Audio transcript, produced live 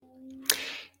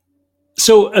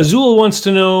So Azul wants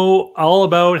to know all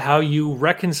about how you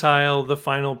reconcile the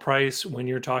final price when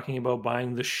you're talking about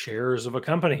buying the shares of a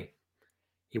company.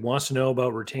 He wants to know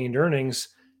about retained earnings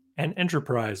and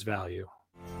enterprise value.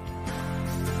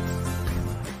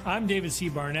 I'm David C.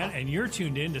 Barnett, and you're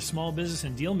tuned in to Small Business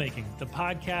and Deal Making, the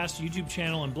podcast, YouTube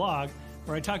channel, and blog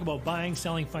where I talk about buying,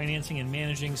 selling, financing, and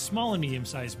managing small and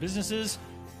medium-sized businesses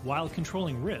while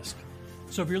controlling risk.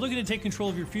 So if you're looking to take control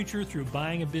of your future through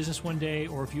buying a business one day,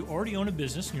 or if you already own a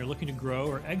business and you're looking to grow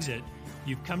or exit,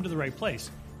 you've come to the right place.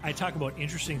 I talk about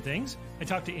interesting things, I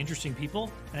talk to interesting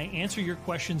people, and I answer your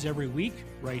questions every week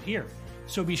right here.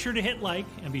 So be sure to hit like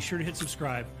and be sure to hit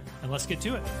subscribe, and let's get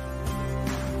to it.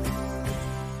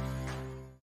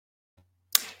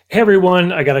 Hey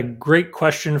everyone, I got a great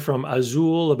question from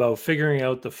Azul about figuring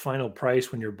out the final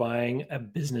price when you're buying a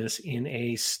business in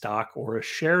a stock or a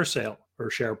share sale or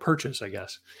share purchase, I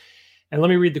guess. And let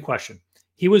me read the question.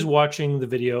 He was watching the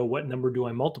video, What Number Do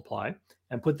I Multiply?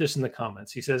 And put this in the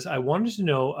comments. He says, I wanted to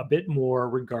know a bit more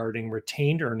regarding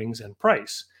retained earnings and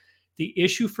price. The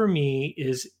issue for me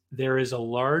is there is a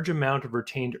large amount of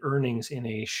retained earnings in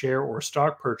a share or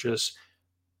stock purchase.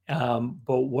 But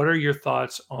what are your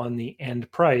thoughts on the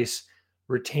end price,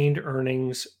 retained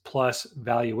earnings plus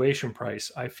valuation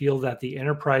price? I feel that the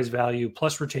enterprise value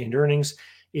plus retained earnings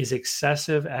is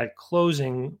excessive at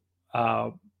closing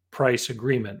price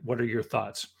agreement. What are your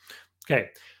thoughts? Okay,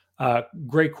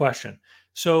 great question.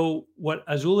 So what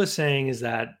Azul is saying is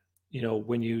that, he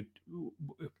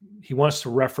wants to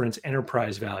reference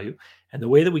enterprise value. And the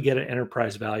way that we get an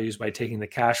enterprise value is by taking the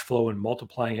cash flow and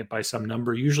multiplying it by some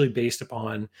number, usually based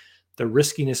upon the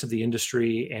riskiness of the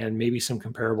industry and maybe some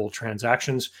comparable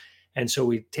transactions. And so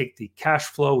we take the cash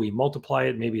flow, we multiply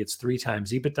it, maybe it's 3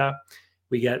 times EBITDA,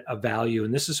 we get a value.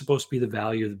 And this is supposed to be the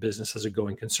value of the business as a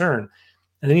going concern.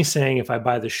 And then he's saying, if I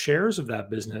buy the shares of that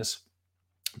business,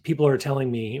 people are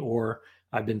telling me, or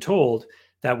I've been told,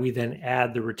 that we then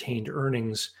add the retained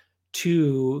earnings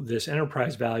to this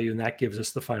enterprise value, and that gives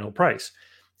us the final price.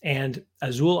 And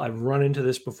Azul, I've run into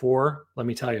this before, let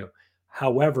me tell you.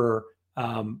 However,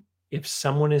 if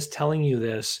someone is telling you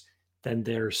this, then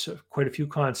there's quite a few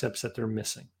concepts that they're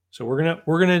missing. So we're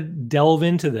gonna delve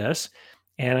into this,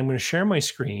 and I'm going to share my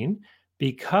screen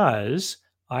because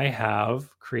I have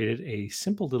created a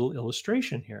simple little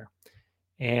illustration here.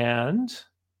 And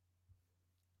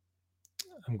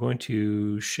I'm going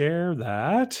to share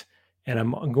that, and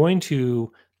I'm going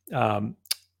to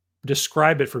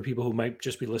describe it for people who might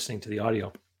just be listening to the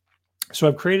audio. So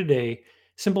I've created a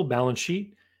simple balance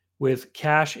sheet with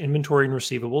cash, inventory, and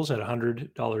receivables at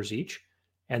 $100 each,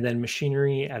 and then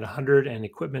machinery at $100 and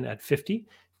equipment at $50,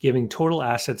 giving total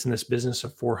assets in this business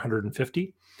of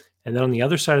 $450. And then on the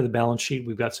other side of the balance sheet,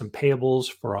 we've got some payables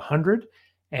for $100,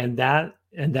 and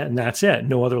that's it.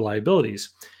 No other liabilities.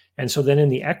 And so then in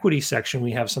the equity section,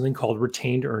 we have something called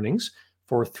retained earnings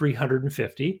for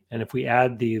 $350. And if we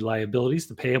add the liabilities,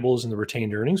 the payables, and the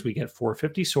retained earnings, we get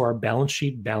 $450. So our balance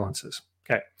sheet balances.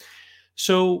 Okay.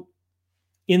 So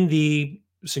in the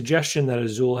suggestion that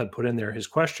Azul had put in there, his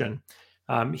question,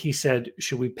 he said,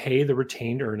 should we pay the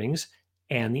retained earnings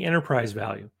and the enterprise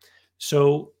value?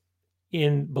 So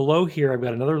in below here, I've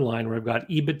got another line where I've got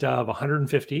EBITDA of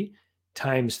 150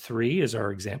 times 3 is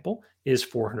our example, is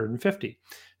 450.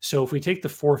 So if we take the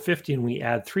 450 and we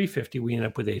add 350, we end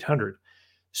up with 800.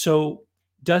 So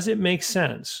does it make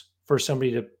sense for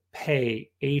somebody to pay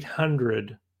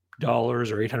 $800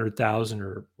 or 800,000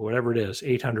 or whatever it is,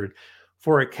 800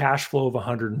 for a cash flow of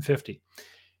 150?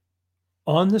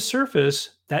 On the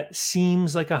surface, that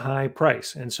seems like a high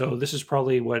price. And so this is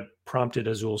probably what prompted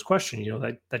Azul's question.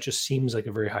 That just seems like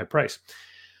a very high price.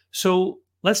 So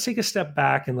let's take a step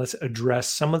back and let's address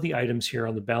some of the items here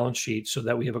on the balance sheet so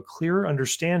that we have a clearer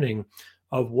understanding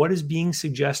of what is being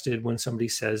suggested when somebody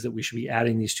says that we should be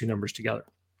adding these two numbers together.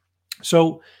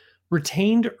 So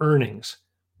retained earnings.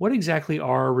 What exactly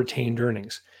are retained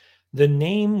earnings? The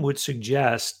name would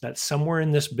suggest that somewhere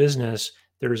in this business,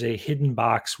 there's a hidden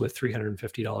box with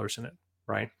 $350 in it,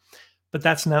 right? But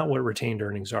that's not what retained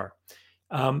earnings are.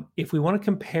 If we want to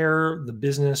compare the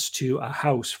business to a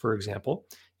house, for example,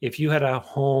 if you had a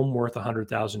home worth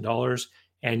 $100,000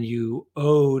 and you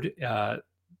owed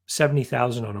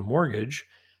 $70,000 on a mortgage,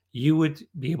 you would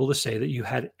be able to say that you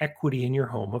had equity in your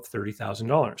home of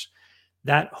 $30,000.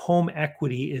 That home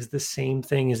equity is the same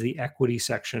thing as the equity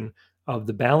section of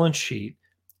the balance sheet.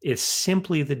 It's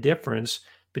simply the difference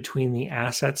between the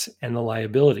assets and the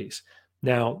liabilities.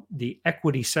 Now, the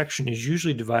equity section is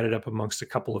usually divided up amongst a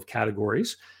couple of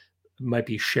categories. It might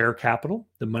be share capital,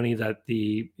 the money that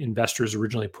the investors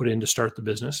originally put in to start the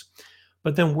business.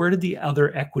 But then where did the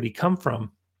other equity come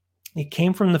from? It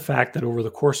came from the fact that over the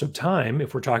course of time,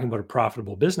 if we're talking about a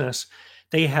profitable business,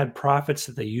 they had profits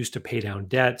that they used to pay down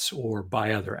debts or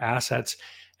buy other assets.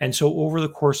 And so over the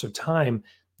course of time,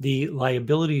 the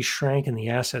liabilities shrank and the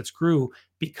assets grew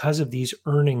because of these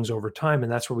earnings over time.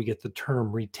 And that's where we get the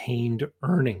term retained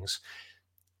earnings.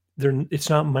 It's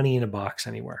not money in a box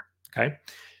anywhere. Okay.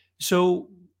 So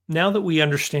now that we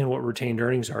understand what retained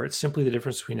earnings are, it's simply the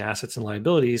difference between assets and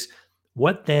liabilities.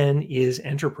 What then is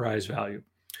enterprise value?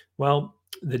 Well,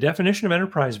 the definition of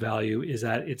enterprise value is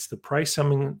that it's the price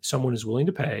someone is willing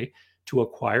to pay to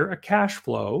acquire a cash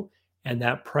flow, and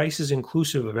that price is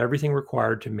inclusive of everything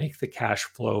required to make the cash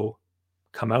flow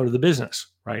come out of the business,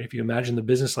 right? If you imagine the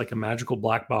business like a magical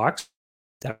black box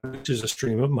that produces a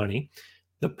stream of money,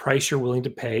 the price you're willing to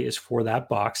pay is for that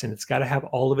box, and it's got to have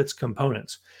all of its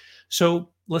components. So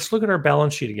let's look at our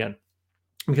balance sheet again,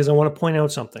 because I want to point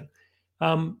out something.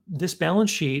 This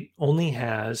balance sheet only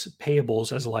has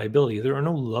payables as a liability. There are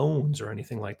no loans or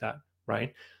anything like that,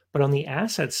 right? But on the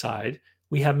asset side,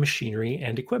 we have machinery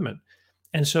and equipment.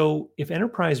 And so if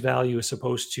enterprise value is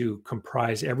supposed to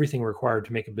comprise everything required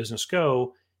to make a business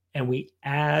go, and we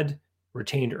add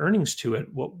retained earnings to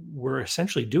it, what we're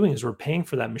essentially doing is we're paying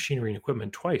for that machinery and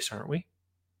equipment twice, aren't we?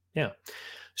 Yeah.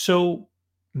 So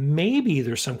maybe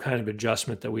there's some kind of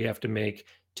adjustment that we have to make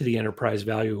to the enterprise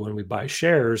value when we buy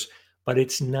shares, but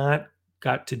it's not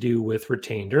got to do with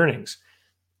retained earnings.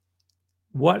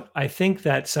 What I think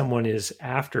that someone is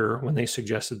after when they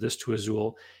suggested this to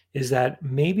Azul is that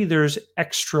maybe there's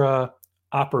extra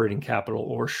operating capital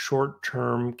or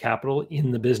short-term capital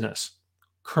in the business,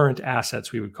 current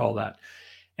assets, we would call that.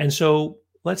 And so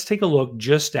let's take a look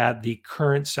just at the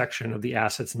current section of the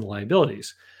assets and the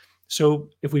liabilities. So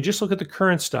if we just look at the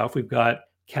current stuff, we've got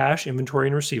cash, inventory,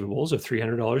 and receivables of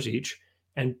 $300 each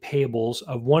and payables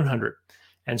of 100.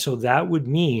 And so that would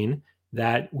mean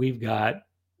that we've got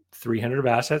 300 of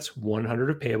assets, 100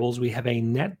 of payables. We have a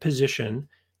net position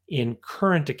in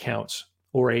current accounts,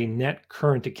 or a net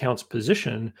current accounts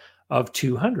position of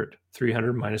 200.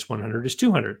 300 minus 100 is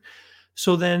 200.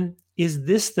 So then is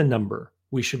this the number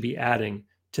we should be adding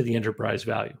to the enterprise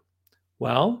value?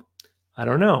 Well, I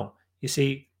don't know. You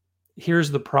see,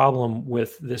 here's the problem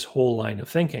with this whole line of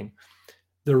thinking.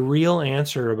 The real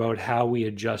answer about how we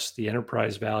adjust the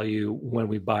enterprise value when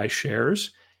we buy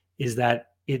shares is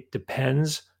that it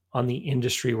depends on the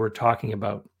industry we're talking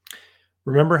about.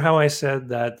 Remember how I said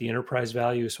that the enterprise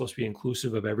value is supposed to be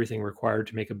inclusive of everything required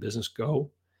to make a business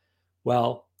go?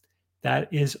 Well, that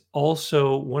is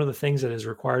also one of the things that is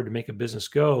required to make a business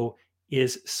go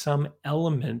is some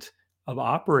element of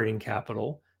operating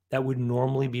capital that would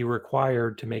normally be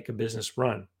required to make a business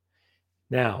run.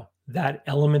 Now, that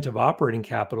element of operating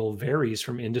capital varies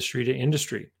from industry to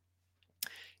industry.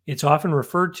 It's often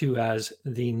referred to as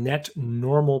the net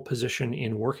normal position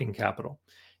in working capital.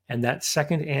 And that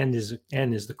second N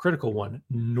is the critical one,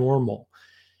 normal.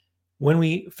 When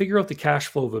we figure out the cash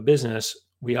flow of a business,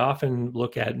 we often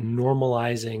look at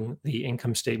normalizing the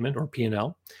income statement or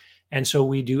P&L. And so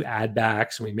we do add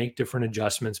backs and we make different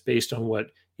adjustments based on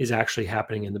what is actually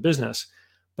happening in the business.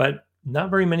 But not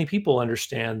very many people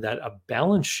understand that a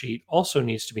balance sheet also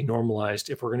needs to be normalized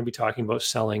if we're going to be talking about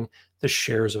selling the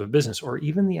shares of a business or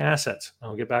even the assets.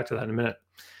 I'll get back to that in a minute.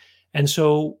 And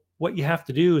so what you have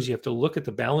to do is you have to look at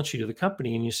the balance sheet of the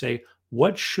company and you say,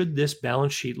 what should this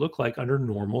balance sheet look like under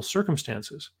normal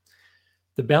circumstances?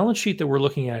 The balance sheet that we're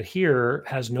looking at here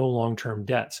has no long-term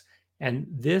debts. And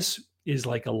this is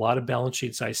like a lot of balance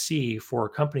sheets I see for a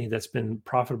company that's been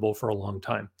profitable for a long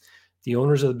time. The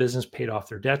owners of the business paid off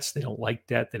their debts. They don't like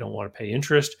debt. They don't want to pay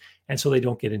interest. And so they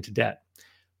don't get into debt.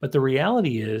 But the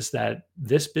reality is that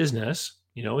this business,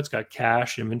 it's got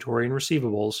cash, inventory, and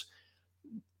receivables.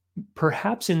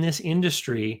 Perhaps in this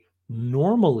industry,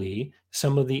 normally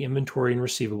some of the inventory and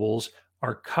receivables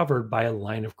are covered by a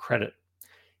line of credit.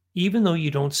 Even though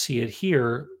you don't see it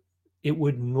here, it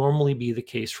would normally be the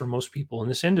case for most people in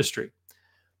this industry.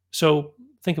 So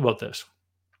think about this.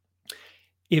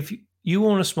 If you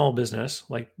own a small business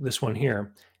like this one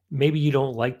here, maybe you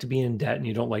don't like to be in debt and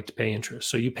you don't like to pay interest.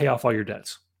 So you pay off all your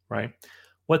debts, right?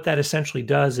 What that essentially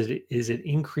does is it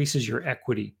increases your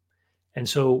equity. And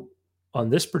so on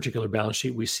this particular balance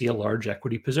sheet, we see a large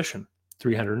equity position,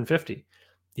 350.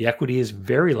 The equity is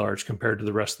very large compared to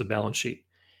the rest of the balance sheet.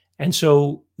 And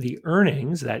so the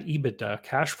earnings, that EBITDA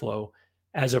cash flow,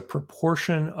 as a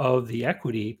proportion of the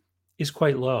equity is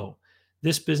quite low.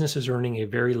 This business is earning a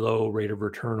very low rate of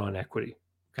return on equity.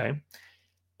 Okay.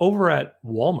 Over at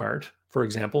Walmart, for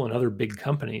example, and other big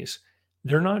companies,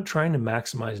 they're not trying to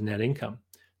maximize net income.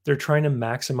 They're trying to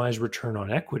maximize return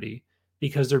on equity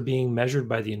because they're being measured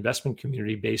by the investment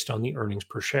community based on the earnings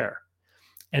per share.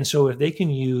 And so if they can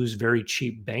use very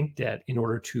cheap bank debt in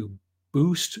order to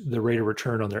boost the rate of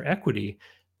return on their equity,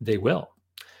 they will.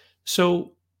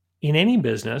 So in any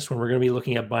business, when we're going to be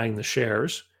looking at buying the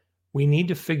shares, we need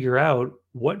to figure out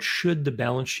what should the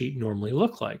balance sheet normally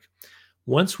look like.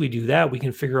 Once we do that, we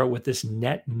can figure out what this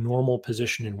net normal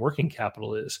position in working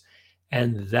capital is.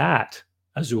 And that,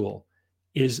 Azul,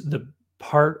 is the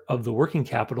part of the working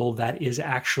capital that is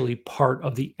actually part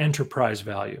of the enterprise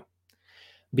value.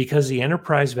 Because the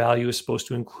enterprise value is supposed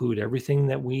to include everything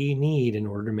that we need in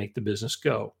order to make the business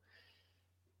go.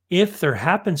 If there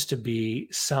happens to be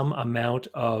some amount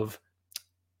of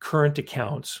current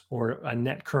accounts or a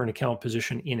net current account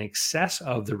position in excess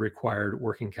of the required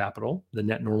working capital, the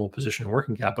net normal position in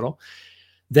working capital,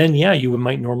 then yeah, you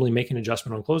might normally make an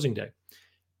adjustment on closing day.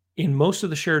 In most of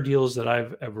the share deals that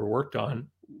I've ever worked on,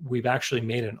 we've actually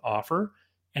made an offer,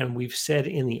 and we've said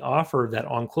in the offer that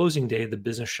on closing day, the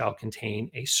business shall contain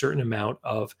a certain amount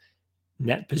of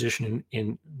net position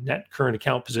in net current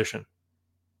account position.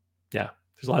 Yeah,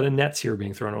 there's a lot of nets here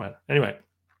being thrown away. Anyway,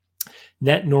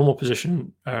 net normal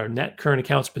position or net current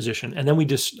accounts position. And then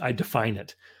I define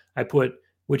it. I put,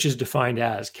 which is defined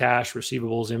as cash,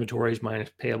 receivables, inventories, minus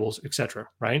payables, etc.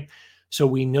 Right? So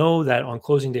we know that on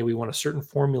closing day, we want a certain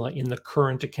formula in the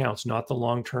current accounts, not the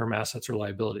long-term assets or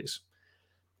liabilities.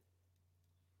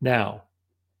 Now,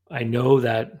 I know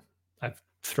that I've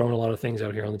thrown a lot of things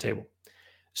out here on the table.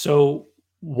 So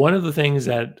one of the things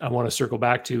that I want to circle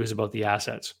back to is about the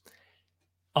assets.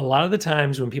 A lot of the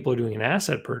times when people are doing an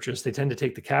asset purchase, they tend to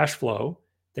take the cash flow,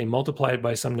 they multiply it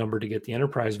by some number to get the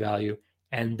enterprise value,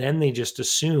 and then they just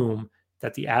assume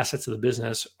that the assets of the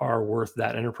business are worth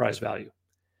that enterprise value.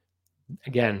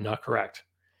 Again, not correct.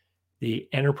 The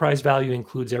enterprise value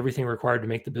includes everything required to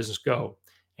make the business go.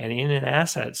 And in an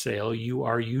asset sale, you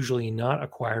are usually not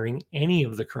acquiring any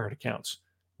of the current accounts,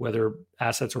 whether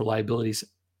assets or liabilities.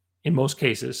 In most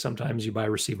cases, sometimes you buy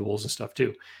receivables and stuff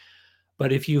too.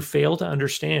 But if you fail to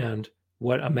understand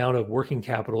what amount of working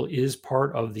capital is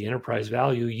part of the enterprise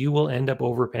value, you will end up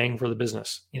overpaying for the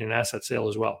business in an asset sale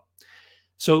as well.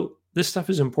 So this stuff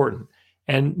is important.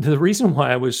 And the reason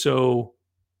why I was so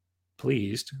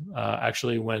pleased,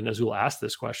 actually, when Azul asked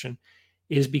this question,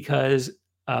 is because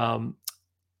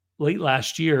late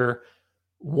last year,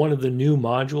 one of the new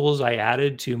modules I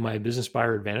added to my Business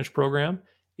Buyer Advantage program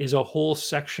is a whole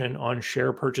section on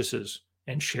share purchases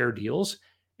and share deals.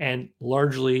 And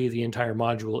largely the entire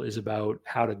module is about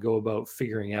how to go about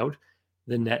figuring out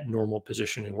the net normal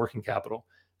position in working capital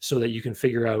so that you can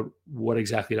figure out what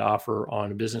exactly to offer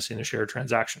on a business in a share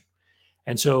transaction.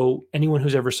 And so anyone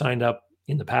who's ever signed up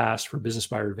in the past for Business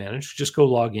Buyer Advantage, just go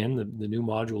log in. The new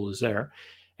module is there.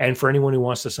 And for anyone who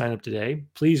wants to sign up today,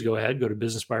 please go ahead, go to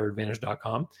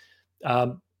businessbuyeradvantage.com.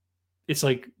 It's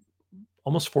like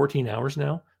almost 14 hours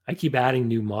now. I keep adding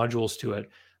new modules to it.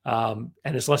 And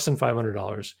it's less than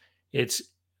 $500. It's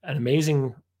an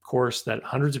amazing course that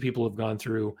hundreds of people have gone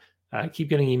through. I keep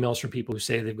getting emails from people who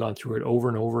say they've gone through it over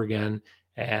and over again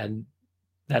and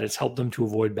that it's helped them to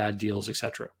avoid bad deals,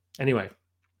 etc. Anyway,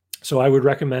 so I would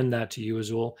recommend that to you,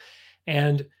 Azul.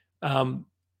 And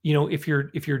if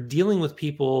you're dealing with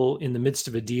people in the midst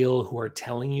of a deal who are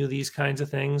telling you these kinds of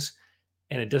things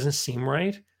and it doesn't seem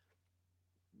right,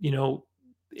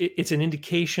 it's an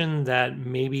indication that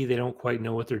maybe they don't quite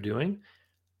know what they're doing.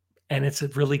 And it's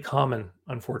really common,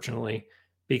 unfortunately,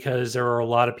 because there are a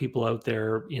lot of people out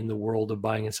there in the world of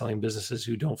buying and selling businesses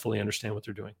who don't fully understand what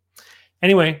they're doing.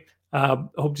 Anyway,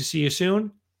 hope to see you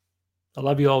soon. I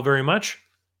love you all very much,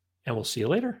 and we'll see you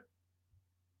later.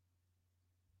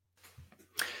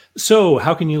 So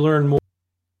how can you learn more?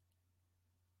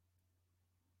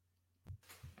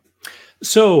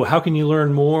 So how can you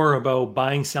learn more about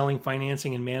buying, selling,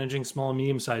 financing, and managing small and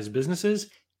medium-sized businesses?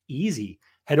 Easy.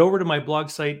 Head over to my blog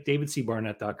site,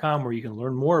 davidcbarnett.com, where you can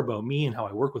learn more about me and how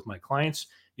I work with my clients.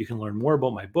 You can learn more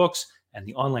about my books and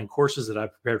the online courses that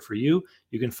I've prepared for you.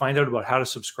 You can find out about how to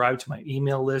subscribe to my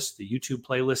email list, the YouTube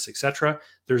playlists, etc.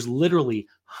 There's literally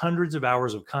hundreds of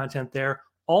hours of content there,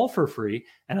 all for free,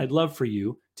 and I'd love for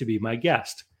you to be my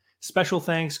guest. Special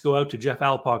thanks go out to Jeff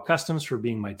Alpaugh Customs for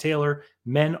being my tailor.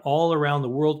 Men all around the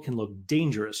world can look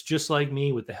dangerous, just like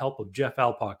me, with the help of Jeff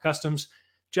Alpaugh Customs.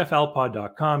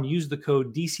 JeffAlpaugh.com. Use the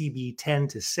code DCB10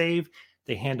 to save.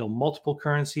 They handle multiple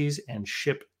currencies and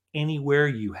ship anywhere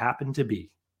you happen to be.